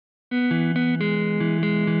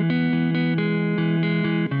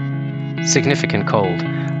Significant cold,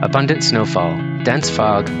 abundant snowfall, dense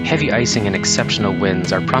fog, heavy icing, and exceptional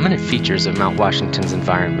winds are prominent features of Mount Washington's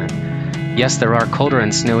environment. Yes, there are colder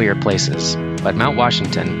and snowier places, but Mount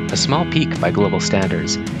Washington, a small peak by global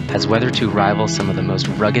standards, has weather to rival some of the most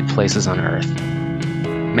rugged places on Earth.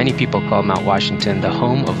 Many people call Mount Washington the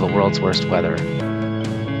home of the world's worst weather.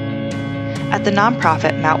 At the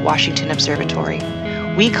nonprofit Mount Washington Observatory,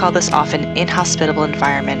 we call this often inhospitable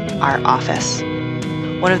environment our office,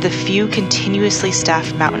 one of the few continuously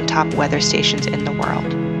staffed mountaintop weather stations in the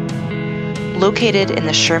world. Located in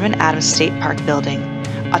the Sherman Adams State Park building,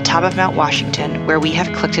 atop of Mount Washington, where we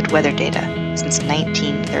have collected weather data since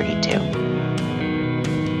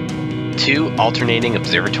 1932. 2 alternating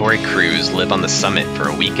observatory crews live on the summit for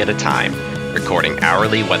a week at a time, recording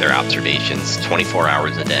hourly weather observations 24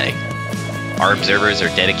 hours a day. Our observers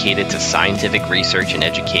are dedicated to scientific research and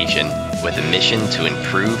education with a mission to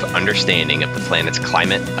improve understanding of the planet's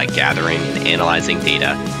climate by gathering and analyzing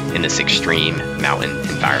data in this extreme mountain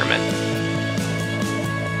environment.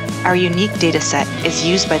 Our unique dataset is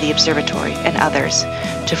used by the observatory and others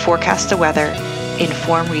to forecast the weather,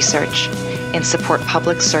 inform research, and support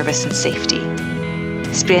public service and safety.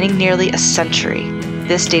 Spanning nearly a century,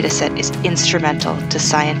 this dataset is instrumental to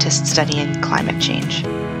scientists studying climate change.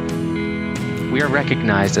 We are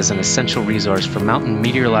recognized as an essential resource for mountain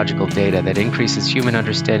meteorological data that increases human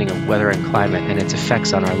understanding of weather and climate and its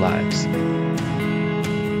effects on our lives.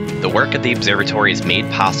 The work of the observatory is made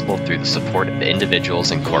possible through the support of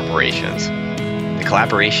individuals and corporations. The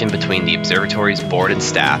collaboration between the observatory's board and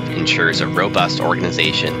staff ensures a robust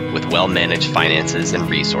organization with well-managed finances and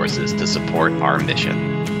resources to support our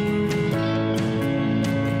mission.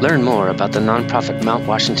 Learn more about the nonprofit Mount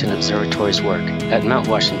Washington Observatory's work at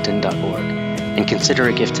mountwashington.org and consider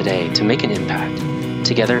a gift today to make an impact,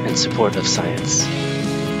 together in support of science.